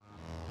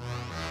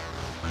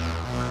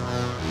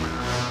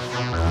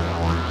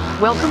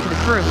Welcome to The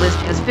Current List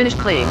Has Finished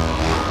Playing,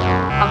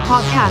 a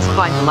podcast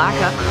by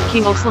Halaka,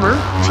 King Oxlamer,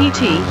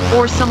 TT,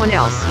 or someone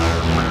else,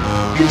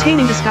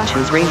 containing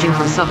discussions ranging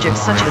from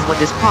subjects such as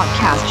what this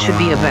podcast should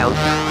be about,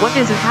 what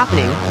isn't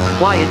happening,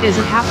 why it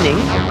isn't happening,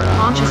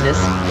 consciousness,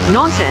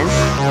 nonsense,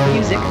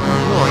 music,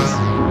 noise,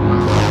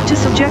 to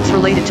subjects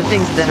related to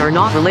things that are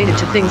not related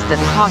to things that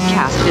the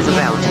podcast is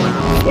about.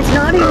 It's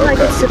not even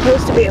like it's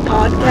supposed to be a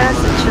podcast,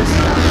 it's just...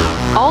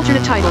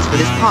 Alternate titles for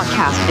this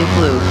podcast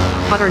include,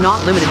 but are not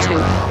limited to,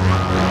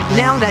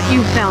 Now That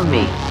You've Found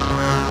Me,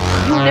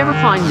 You'll Never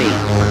Find Me,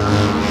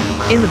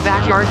 In the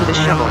Backyard with a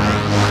Shovel,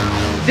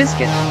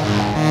 Biscuit.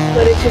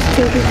 But it's just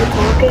two people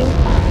talking.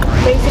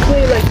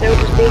 Basically, like they'll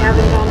just be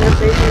having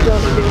conversations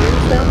while they're doing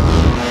stuff.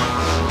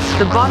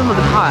 The bottom of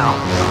the pile.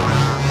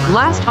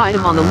 Last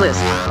item on the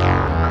list.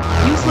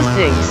 Useless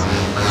things.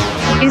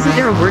 Isn't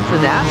there a word for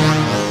that?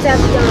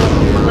 Except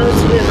most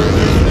of it was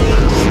just me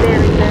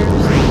standing there,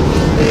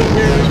 being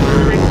nervous for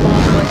the next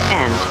boss.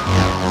 And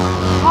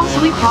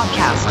possibly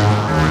podcast.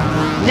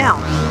 Now,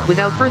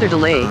 without further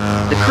delay,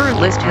 the current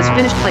list has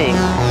finished playing.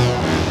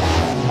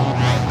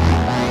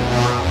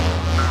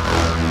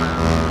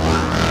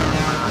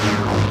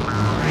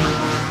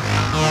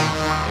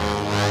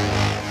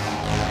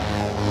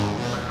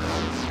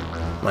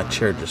 My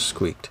chair just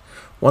squeaked.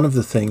 One of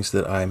the things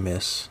that I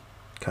miss,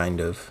 kind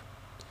of,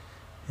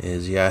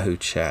 is Yahoo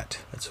Chat.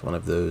 It's one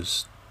of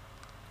those...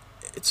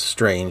 It's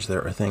strange.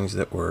 There are things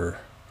that were...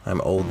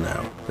 I'm old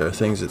now. There are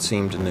things that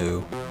seemed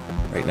new.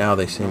 Right now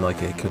they seem like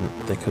they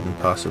couldn't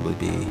possibly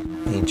be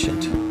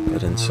ancient.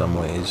 But in some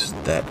ways,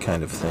 that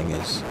kind of thing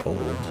is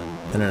old.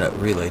 Internet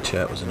Relay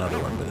Chat was another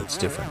one, but it's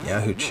different.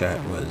 Yahoo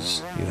Chat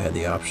was... You had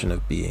the option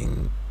of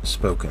being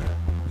spoken.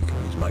 You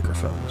can use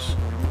microphones.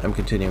 I'm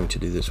continuing to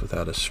do this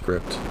without a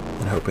script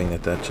and hoping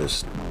that that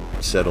just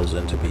settles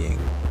into being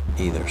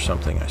either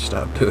something I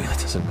stop doing that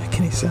doesn't make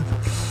any sense,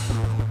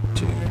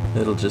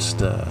 it'll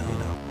just,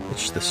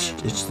 it's this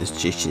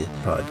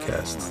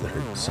podcasts that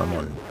are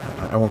someone,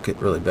 I won't get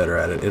really better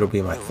at it. It'll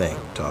be my thing.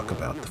 Talk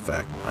about the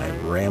fact I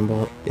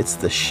ramble. It's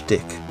the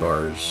shtick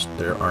bars.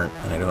 There aren't,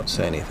 and I don't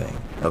say anything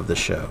of the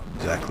show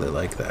exactly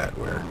like that.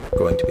 We're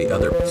going to be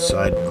other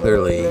side.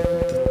 Clearly,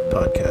 the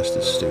podcast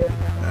is stupid.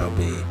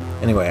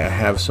 Anyway, I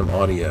have some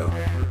audio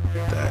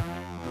that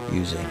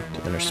using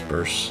to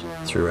intersperse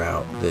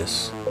throughout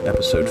this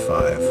episode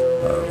 5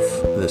 of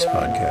this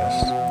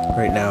podcast.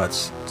 Right now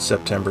it's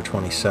September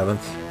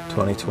 27th,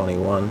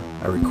 2021.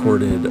 I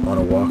recorded on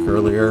a walk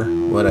earlier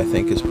what I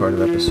think is part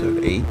of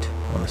episode 8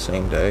 on the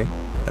same day.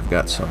 I've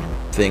got some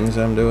things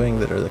I'm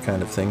doing that are the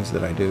kind of things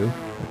that I do,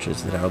 which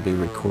is that I'll be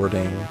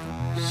recording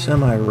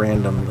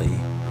semi-randomly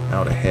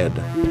out ahead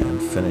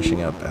and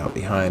finishing up out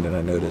behind, and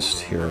I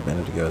noticed here a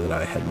minute ago that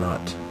I had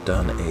not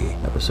done a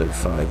episode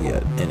 5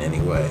 yet in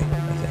any way, I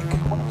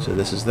think. So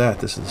this is the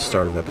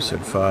start of episode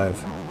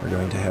 5. We're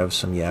going to have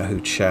some Yahoo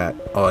Chat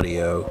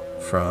audio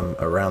from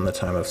around the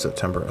time of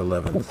September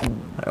 11th.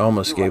 I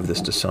almost gave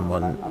this to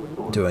someone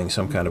doing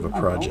some kind of a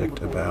project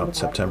about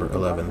September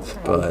 11th,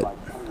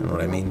 and what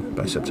I mean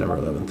by September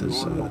 11th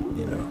is,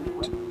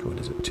 what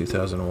is it,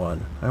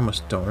 2001? I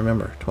almost don't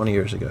remember, 20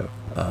 years ago.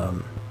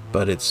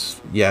 But it's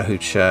Yahoo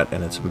Chat,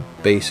 and it's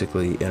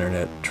basically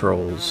internet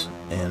trolls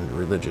and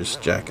religious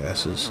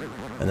jackasses.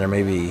 And there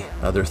may be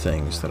other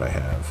things that I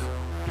have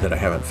that I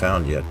haven't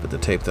found yet, but the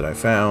tape that I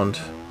found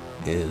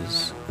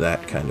is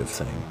that kind of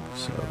thing.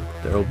 So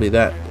there will be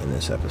that in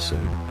this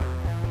episode.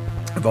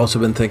 I've also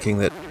been thinking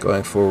that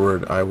going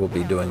forward I will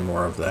be doing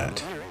more of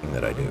that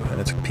I do.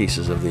 And it's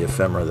pieces of the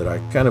ephemera that I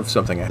kind of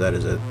something that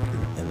is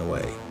in the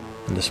way.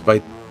 And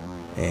despite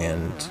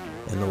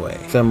in the way.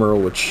 Ephemeral,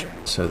 which,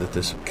 so that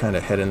this kind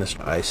of head in this,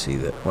 I see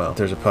that, well,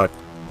 there's the fact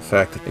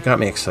that it got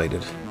me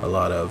excited, a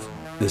lot of,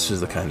 this is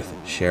the kind of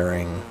thing,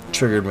 sharing,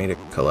 triggered me to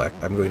collect.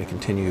 I'm going to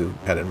continue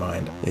that in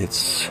mind.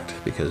 It's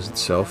because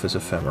itself is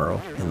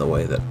ephemeral in the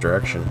way that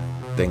direction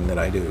thing that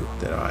I do,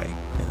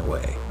 in the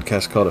way. The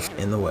cast called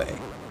In the Way,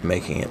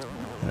 making it,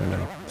 I don't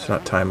know, it's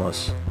not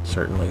timeless,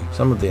 certainly.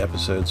 Some of the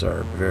episodes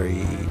are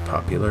very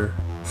popular,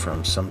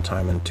 from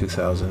sometime in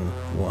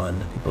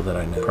 2001, people that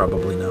I know,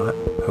 probably not,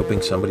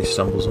 hoping somebody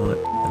stumbles on it.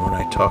 And when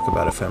I talk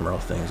about ephemeral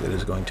things, it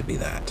is going to be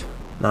that.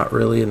 Not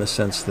really in the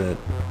sense that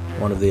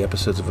one of the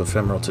episodes of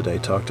Ephemeral today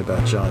talked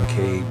about John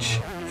Cage,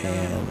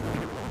 and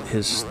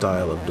his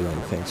style of doing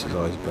things has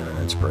always been an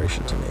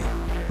inspiration to me.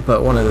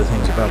 But one of the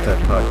things about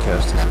that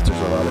podcast is that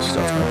there's a lot of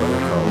stuff my brother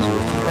calls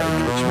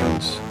WikiLike, which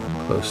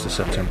means close to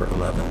September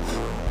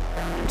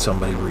 11th.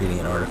 Somebody reading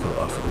an article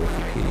off of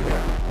Wikipedia.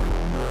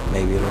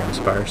 Maybe it'll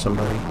inspire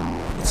somebody.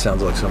 It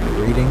sounds like somebody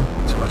reading.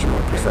 It's much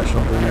more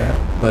professional than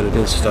that. But it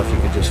is stuff you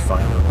could just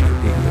find on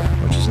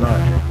Wikipedia, which is not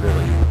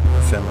really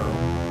ephemeral.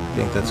 I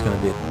think that's going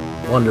to be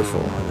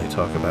wonderful when they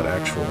talk about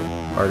actual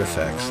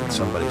artifacts that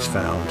somebody's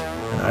found.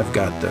 And I've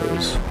got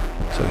those.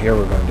 So here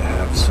we're going to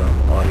have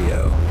some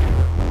audio.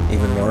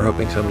 Even more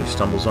hoping somebody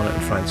stumbles on it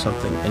and finds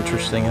something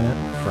interesting in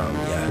it from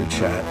Yahoo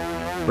Chat.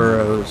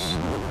 Burroughs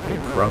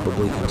will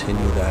probably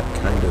continue that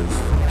kind of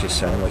just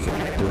sound like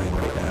it's doing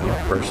right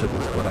now. Verse it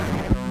with what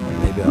I'm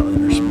maybe I'll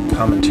enter some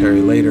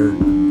commentary later,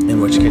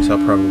 in which case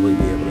I'll probably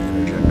be able to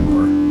interject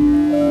more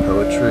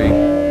poetry,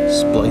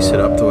 splice it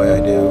up the way I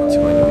do. It's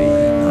going to be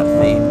not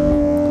theme.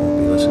 It won't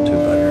be listened to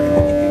by very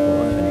many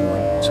people, if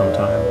anyone.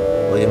 Sometime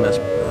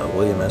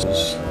William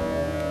S.'s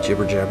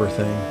jibber jabber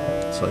thing.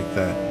 It's like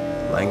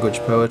that. Language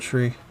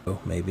poetry. Oh,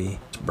 maybe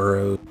it's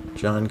Burroughs,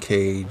 John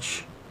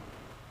Cage.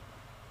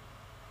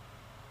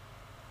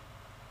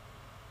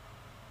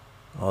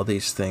 All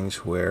these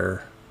things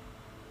where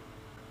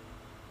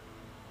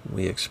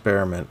we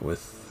experiment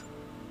with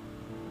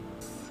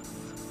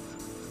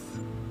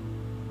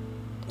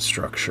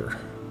structure.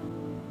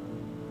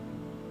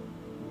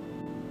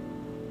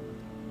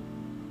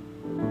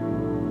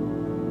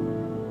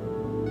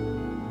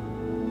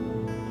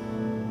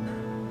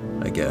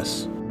 I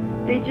guess.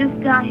 They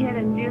just had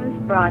a news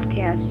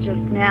broadcast just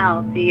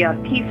now. The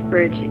Peace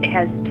Bridge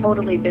has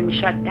totally been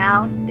shut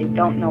down. They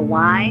don't know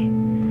why,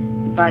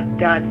 but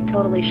it's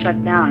totally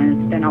shut down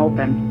and it's been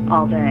open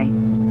all day.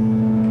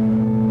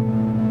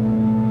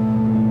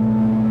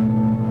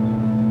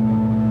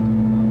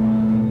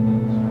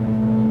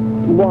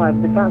 Why?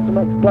 Have they found some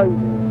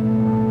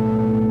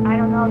explosions? I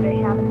don't know. They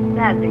haven't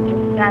said. They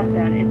just said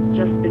that it's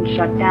just been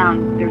shut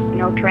down. There's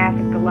no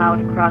traffic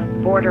allowed across the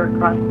border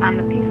on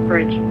the Peace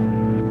Bridge.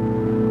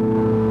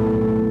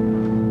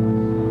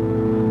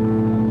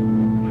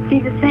 See,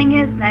 the thing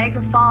is,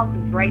 Niagara Falls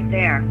is right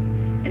there.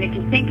 And if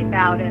you think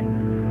about it,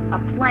 a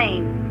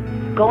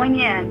plane going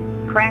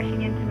in,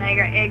 crashing into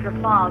Niagara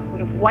Falls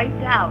would have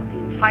wiped out the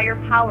entire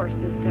power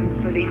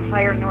system for the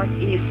entire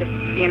northeast of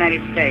the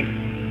United States.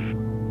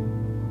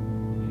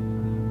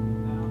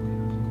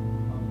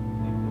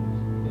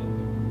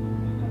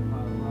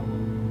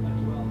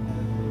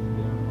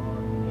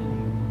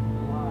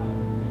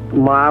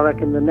 Well, I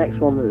reckon the next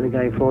one that they're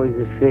going for is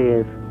the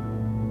Spheres.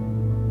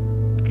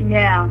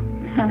 Yeah.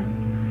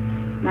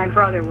 My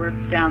brother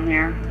works down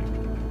there.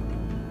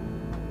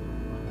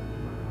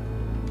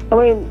 I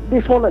mean,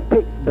 this one at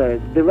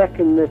Pittsburgh, they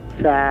reckon that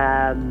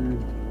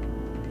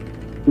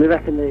it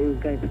was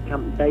going to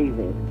Camp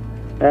David.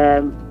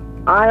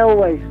 I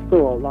always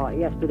thought, like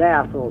yesterday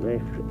I thought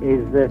this,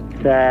 is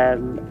that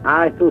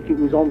I thought it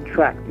was on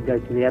track to go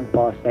to the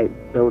Empire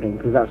State Building,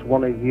 because that's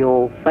one of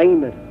your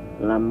famous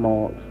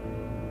landmarks.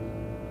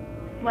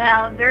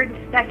 Well, they're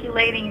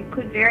speculating it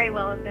could very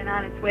well have been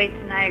on its way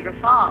to Niagara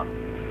Falls.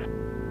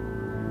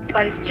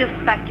 But it's just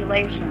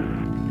speculation.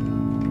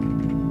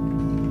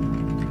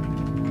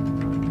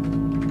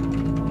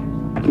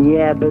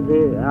 Yeah, but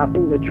I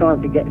think they're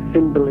trying to get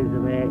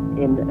symbolism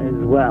in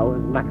as well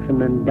as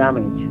maximum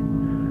damage.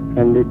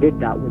 And they did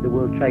that with the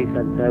World Trade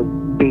Center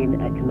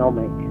being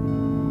economic.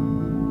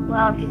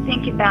 Well, if you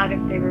think about it,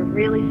 if they were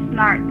really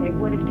smart, they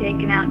would have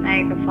taken out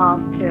Niagara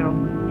Falls too.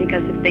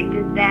 Because if they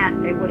did that,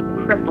 they would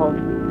have crippled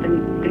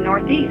the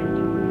Northeast.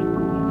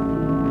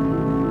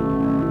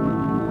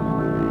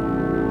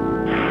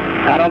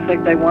 I don't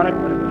think they wanted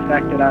would have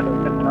affected us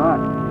if not.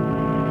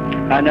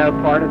 I know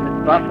part of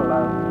it's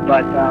Buffalo,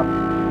 but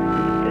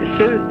as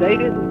soon as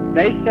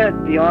they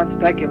said beyond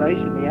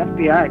speculation, the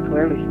FBI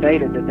clearly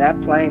stated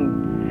that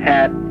plane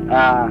had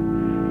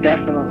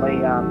definitely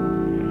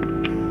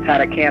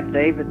had a Camp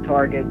David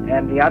target,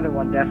 and the other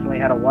one definitely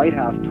had a White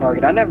House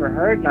target. I never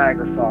heard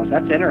Niagara Falls.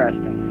 That's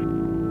interesting.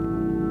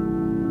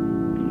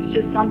 It's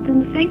just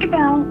something to think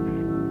about.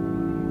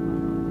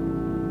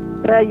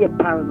 You're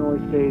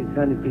paranoid too, it's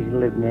only because you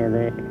live near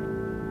there.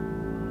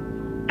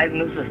 I've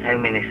noticed how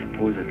many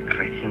supposed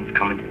Christians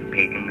come into the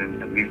pagan rooms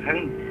that we've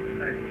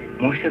found.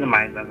 Most of them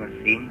I've ever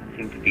seen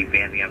seem to be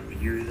very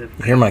abusive.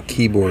 You hear my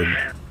keyboard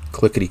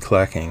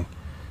clickety-clacking.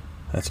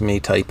 That's me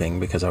typing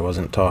because I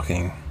wasn't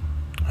talking.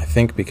 I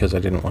think because I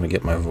didn't want to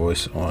get my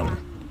voice on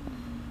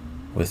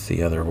with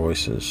the other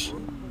voices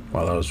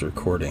while I was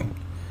recording.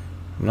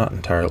 I'm not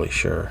entirely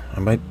sure.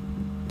 I might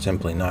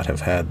simply not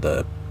have had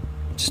the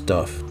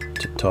stuff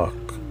to talk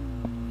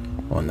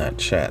on that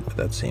chat, but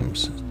that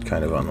seems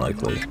kind of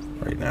unlikely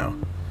right now.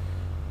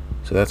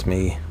 So that's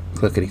me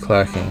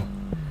clickety-clacking.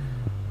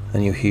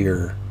 Then you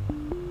hear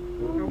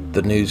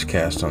the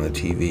newscast on the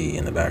TV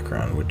in the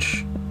background,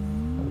 which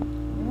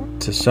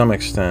to some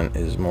extent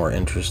is more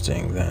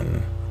interesting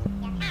than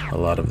a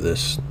lot of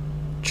this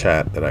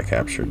chat that I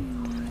captured.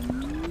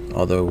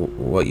 Although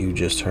what you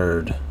just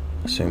heard,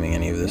 assuming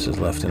any of this is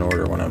left in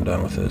order when I'm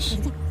done with this,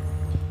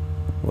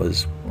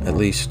 was at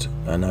least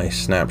a nice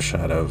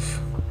snapshot of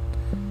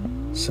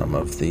some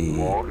of the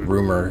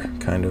rumor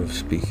kind of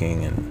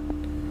speaking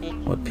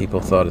and what people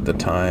thought at the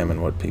time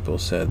and what people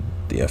said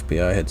the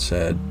FBI had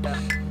said.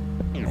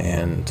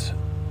 And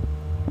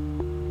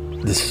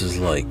this is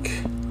like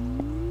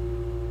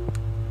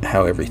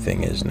how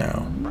everything is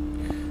now.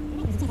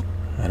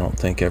 I don't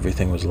think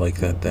everything was like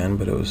that then,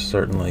 but it was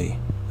certainly,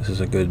 this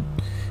is a good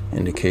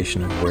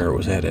indication of where it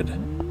was headed,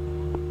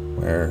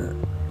 where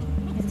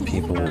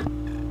people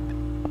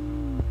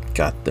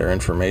got their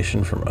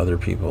information from other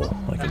people,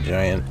 like a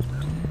giant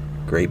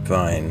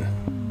grapevine,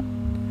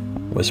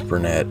 whisper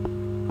net,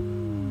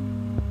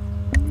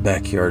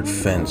 backyard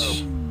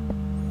fence,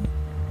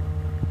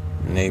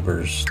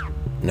 neighbors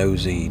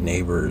nosy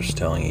neighbors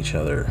telling each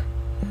other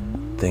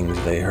things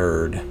they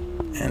heard,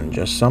 and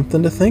just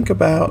something to think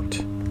about.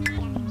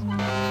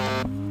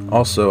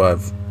 Also,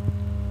 I've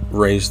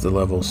raised the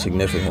level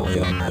significantly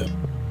on the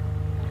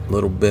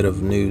little bit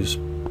of news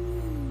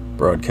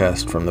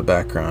broadcast from the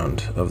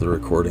background of the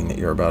recording that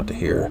you're about to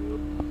hear,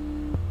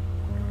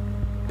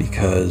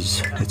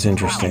 because it's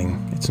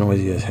interesting. It's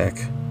noisy as heck.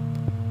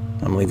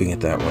 I'm leaving it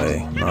that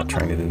way. I'm not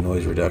trying to do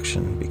noise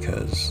reduction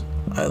because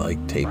I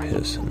like tape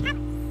hiss,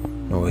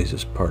 and noise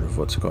is part of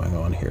what's going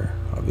on here,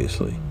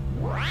 obviously.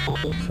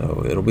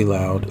 So it'll be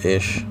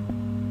loud-ish,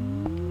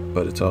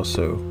 but it's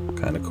also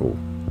kind of cool.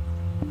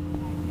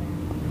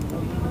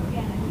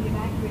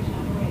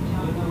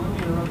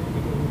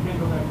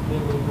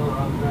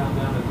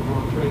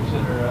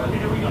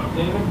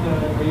 David,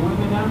 are you with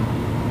me now?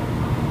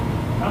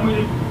 I'm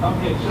with you.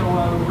 Okay, so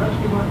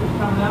rescue workers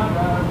coming out.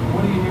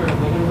 What do you hear? Are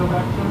they going to go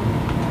back soon?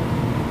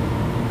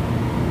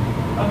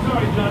 I'm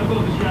sorry, John. I'm a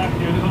little distracted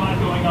here. There's a lot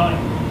going on.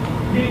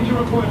 Getting to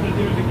report that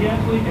there's a gas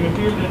leak and it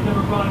appears that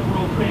number 5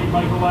 World Trade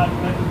might collapse.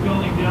 That's a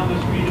building down the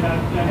street about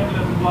half a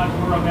dozen blocks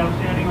from where I'm now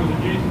standing. It was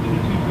adjacent to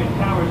the 2 twin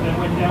towers that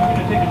went down. We're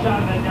going to take a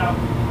shot of that now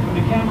from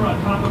the camera on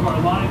top of our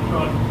live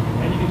truck.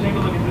 And you can take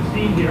a look at the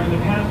scene here. In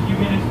the past few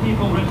minutes,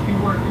 people, rescue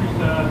workers,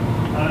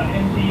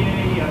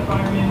 MTA,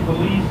 firemen,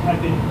 police have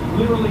been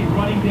literally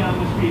running down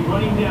the street,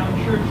 running down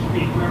Church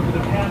Street, where for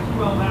the past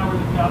 12 hours,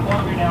 if not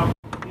longer now,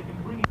 they've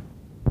been bringing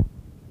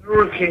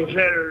hurricane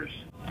centers.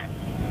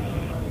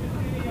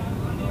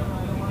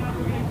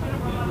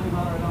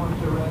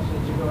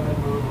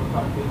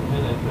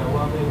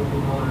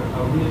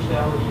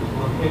 Reestablish this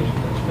location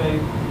that's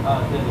safe,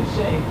 that is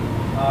safe.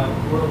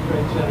 World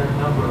Trade Center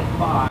number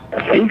 5.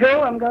 Ingo,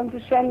 I'm going to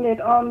send it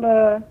on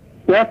the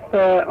web,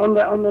 on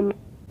the. World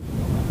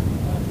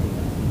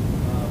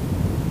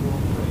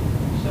Trade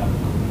 7.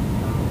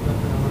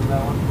 Remember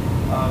that one?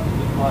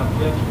 The collapse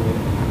yesterday.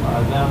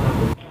 Now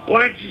number. Why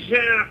don't you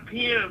send out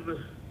PM?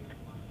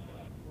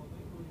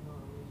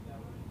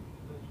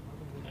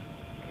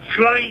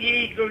 Flying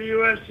Eagle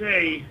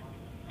USA.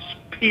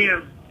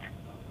 PM.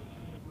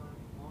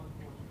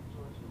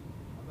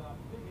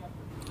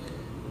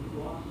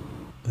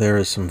 There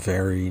is some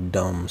very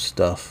dumb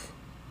stuff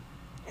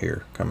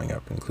here coming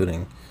up,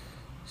 including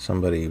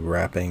somebody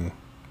rapping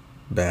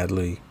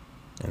badly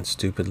and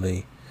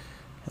stupidly,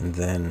 and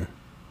then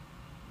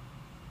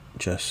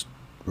just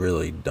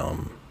really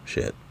dumb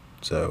shit.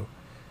 So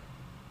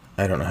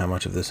I don't know how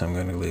much of this I'm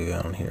going to leave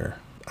on here.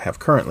 I have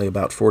currently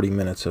about 40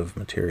 minutes of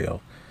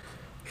material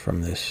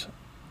from this,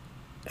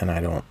 and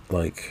I don't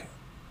like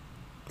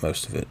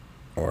most of it,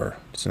 or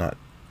it's not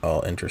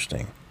all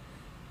interesting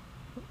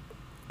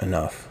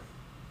enough.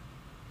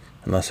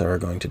 Unless I were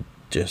going to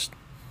just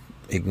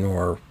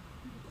ignore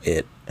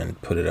it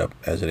and put it up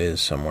as it is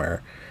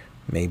somewhere,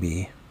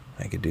 maybe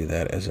I could do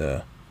that as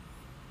a,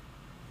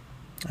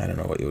 I don't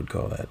know what you would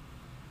call that,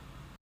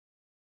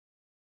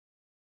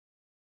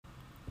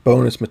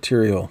 bonus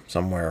material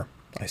somewhere,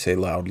 I say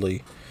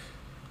loudly.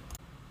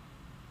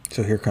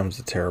 So here comes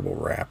the terrible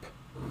rap.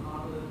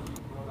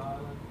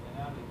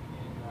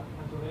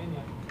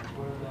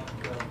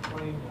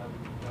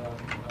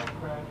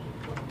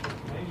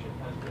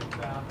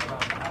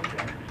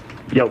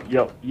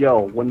 Yo,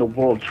 when the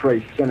World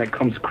Trade Center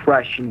comes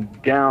crashing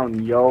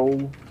down,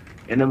 yo,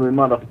 and every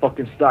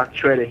motherfucking stock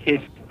trader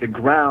hits the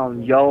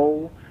ground,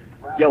 yo,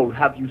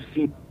 have you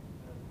seen?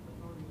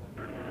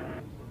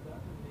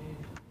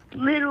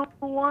 Little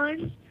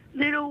one,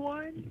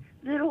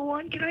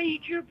 can I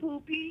eat your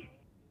poopy?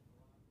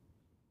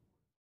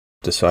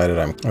 Decided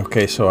I'm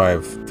okay, so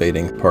I've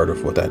fading part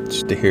of what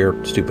that's to hear.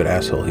 Stupid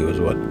asshole, he was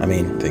what? I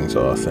mean, things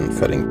off and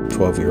fetting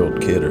 12-year-old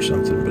kid or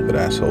something, but that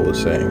asshole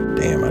was saying,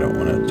 damn, I don't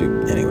want to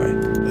do, anyway,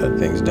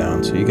 things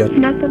down. So you got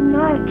Nothing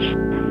much.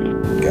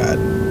 God.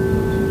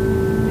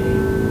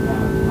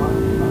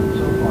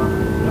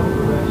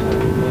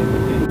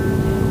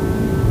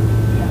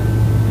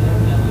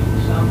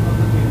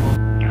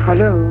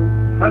 Hello,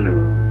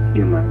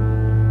 human.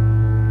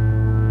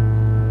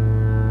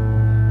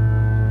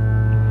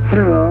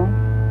 Hello.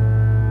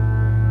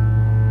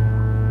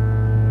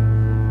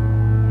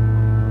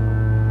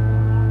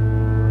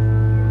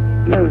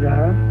 Hello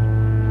there.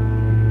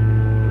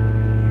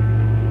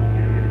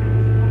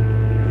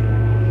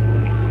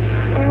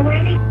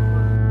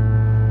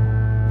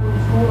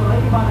 School, a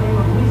lady by the name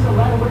of Lisa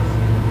Ledowitz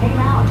came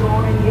out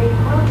and gave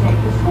her take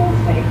the school's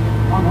take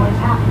on what has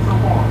happened so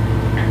far.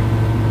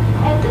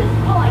 At this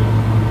point,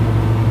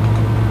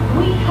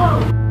 we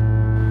hope.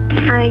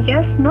 I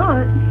guess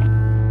not.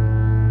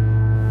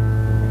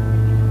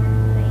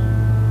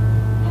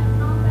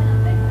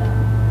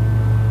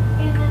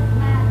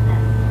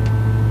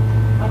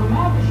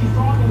 She's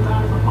talking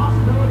about is a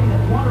possibility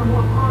that one or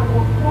more current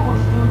or former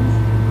students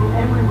from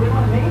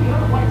Embry-Riddle and maybe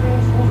other white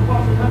training schools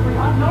across the country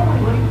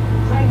unknowingly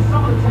trained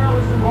some of the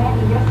terrorists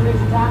involved in yesterday's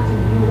attacks in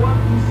New York,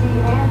 D.C.,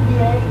 and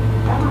PA.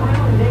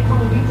 Embry-Riddle and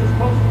Daytona Beach has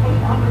close to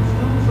 800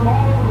 students from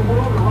all over the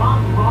world: Iraq,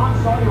 Iran,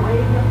 Saudi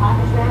Arabia,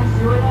 Pakistan,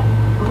 Syria.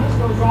 The list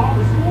goes on.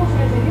 The school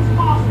says it is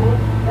possible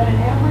that an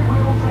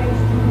Embry-Riddle trained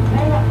student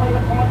may have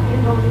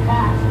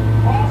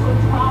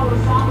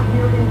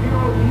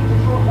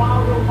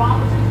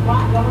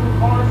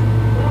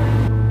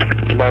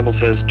Bible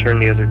says, "Turn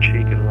the other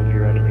cheek and love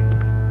your enemy."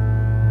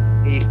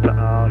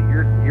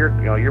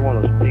 You're one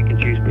of those pick and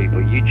choose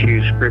people. You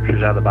choose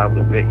scriptures out of the Bible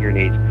to fit your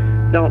needs.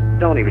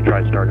 Don't even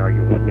try to start an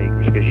argument with me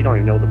because you don't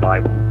even know the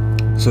Bible.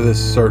 So this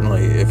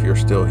certainly, if you're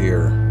still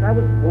here, I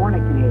was born a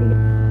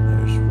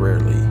Canadian. there's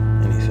rarely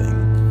anything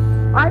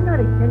I'm not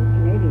against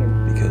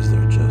Canadians. because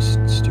they're just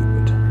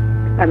stupid.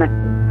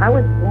 I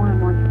was born in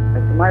Montreal,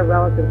 so my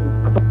relatives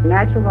were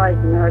naturalized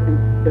American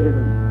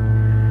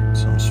citizens.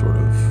 Some sort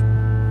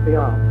of... We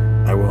all.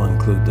 I will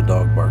include the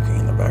dog barking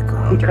in the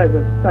background. Because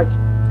of such...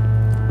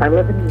 I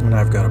live in... And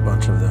I've got a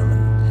bunch of them,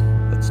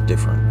 and that's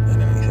different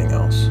than anything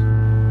else.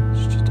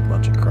 It's just a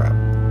bunch of crap.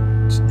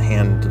 It's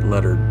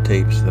hand-lettered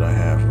tapes that I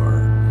have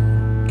are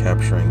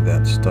capturing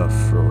that stuff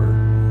for...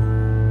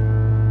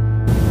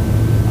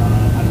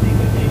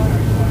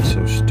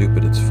 so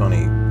stupid it's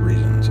funny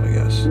reasons, I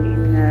guess.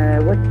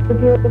 What's the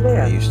deal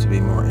there? I used to be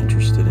more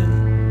interested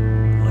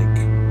in, like,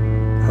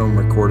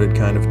 home-recorded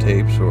kind of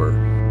tapes or...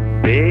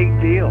 Big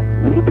deal.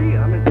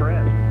 I'm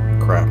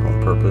impressed. Crap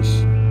on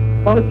purpose.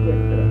 Both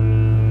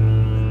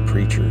yesterday.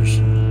 Preachers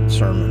and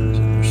sermons,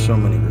 and there's so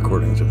many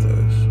recordings of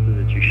those.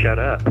 That you shut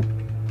up.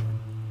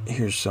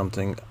 Here's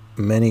something.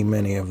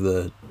 Many of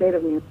the... State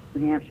of New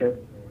Hampshire.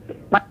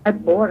 My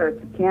border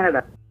to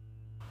Canada.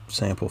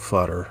 Sample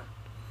fodder.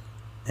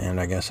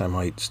 And I guess I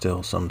might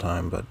still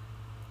sometime, but...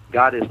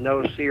 God is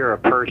no seer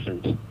of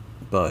persons.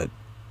 But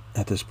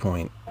at this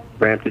point...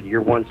 Brampton, your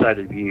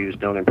one-sided views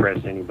don't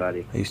impress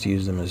anybody. I used to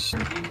use them as...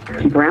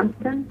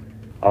 Brampton?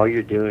 All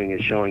you're doing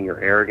is showing your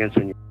arrogance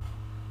and your...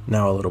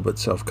 Now a little bit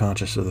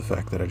self-conscious of the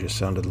fact that I just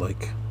sounded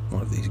like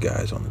one of these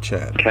guys on the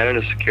chat.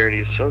 Canada's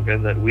security is so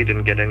good that we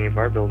didn't get any of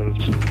our buildings.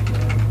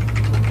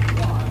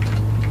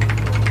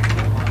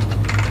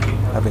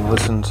 Having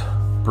listened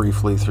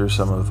briefly through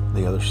some of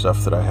the other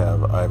stuff that I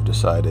have, I've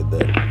decided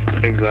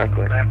that...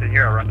 Exactly. And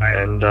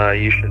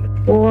you should...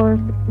 Or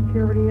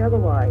security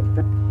otherwise.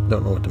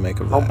 Don't know what to make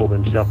of that. Humble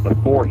himself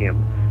before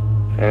him.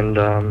 And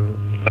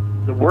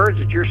the words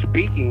that you're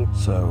speaking...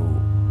 So...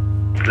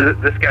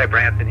 This guy,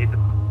 Brampton, he's...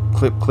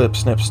 Clip,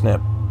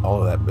 snip,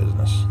 all of that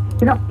business.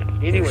 You know...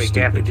 Anyway,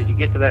 Kathy, did you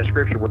get to that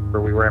scripture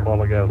where we were at a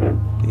while ago?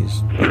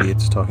 These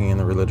idiots talking in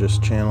the religious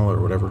channel or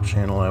whatever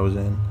channel I was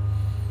in.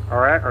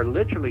 Alright, are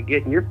literally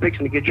you're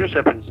fixing to get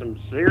yourself in some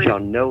serious... Y'all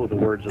know the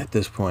words of... At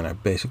this point, I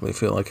basically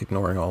feel like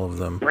ignoring all of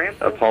them.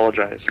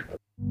 Apologize.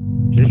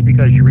 Just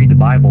because you read the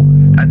Bible.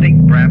 I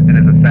think Brampton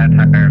is a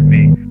satire of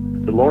me.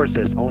 The Lord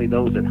says only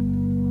those that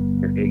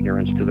are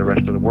ignorance to the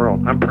rest of the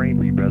world. I'm praying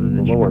for you, brother,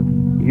 the Lord.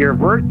 You're a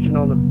virgin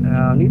on the...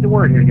 need the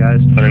word here,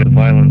 guys. Learn into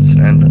violence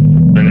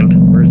and learn into...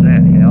 Where's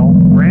that? Hell?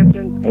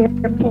 Brampton?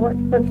 Airport.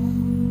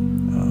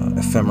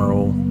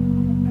 Ephemeral.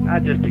 I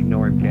just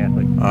ignore him,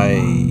 Catholic.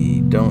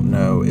 I don't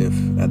know if,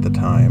 at the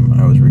time,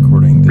 I was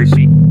recording this...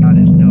 Repeat, God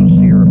is no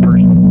seer of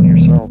person.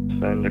 yourself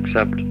and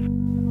accept.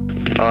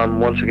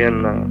 Once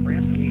again...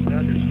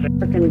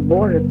 American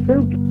border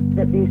too,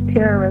 that these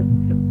terrorists...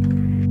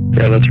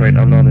 Yeah, that's right.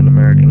 I'm not an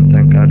American,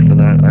 thank God for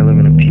that. I live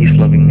in a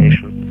peace-loving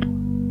nation.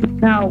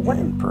 Now, what...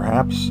 And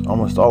perhaps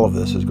almost all of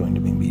this is going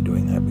to be me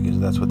doing that, because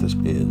that's what this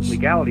is.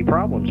 Legality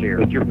problems here.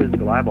 With your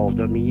physical eyeballs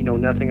doesn't mean you know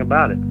nothing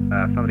about it.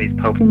 Some of these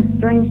popes... Seems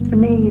strange to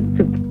me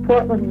to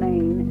Portland,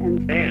 Maine,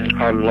 and...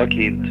 I'm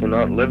lucky to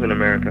not live in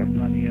America.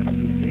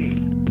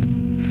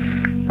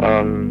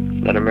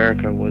 That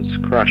America was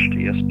crushed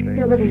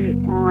yesterday.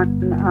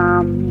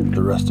 On,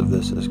 the rest of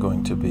this is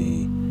going to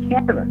be...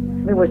 Canada.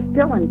 They were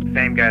still in...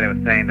 Same guy that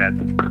was saying that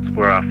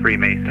we're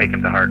Freemasons, take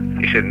him to heart.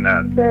 You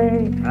shouldn't,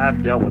 Say...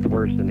 I've dealt with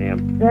worse than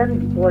him.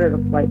 Then ordered a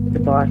flight to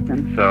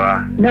Boston.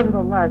 So,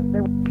 Nevertheless, they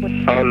were...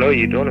 Oh, no,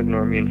 you don't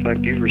ignore me. In fact,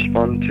 you've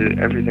responded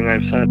to everything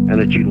I've said. And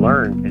that you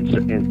learn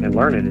and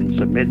learn it and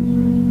submit.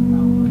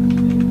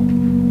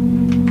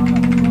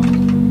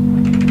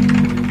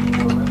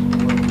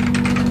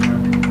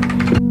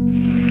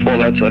 Well,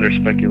 that's utter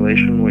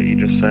speculation, what you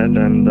just said,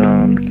 and,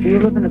 Do you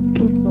live in a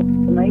peaceful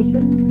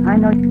nation? I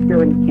know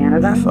you're in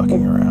Canada. You're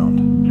fucking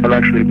around. I'm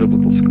actually a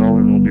biblical scholar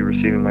and will be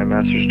receiving my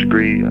master's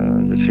degree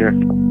this year.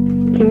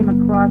 Came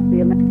across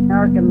the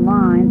American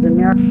lines,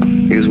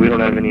 Because we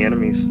don't have any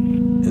enemies.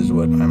 Is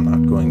what I'm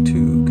not going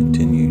to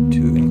continue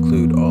to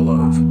include all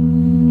of.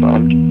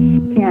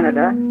 Bombed.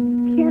 Canada.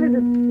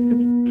 Canada's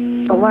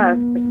the last,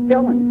 but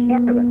still in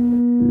Canada.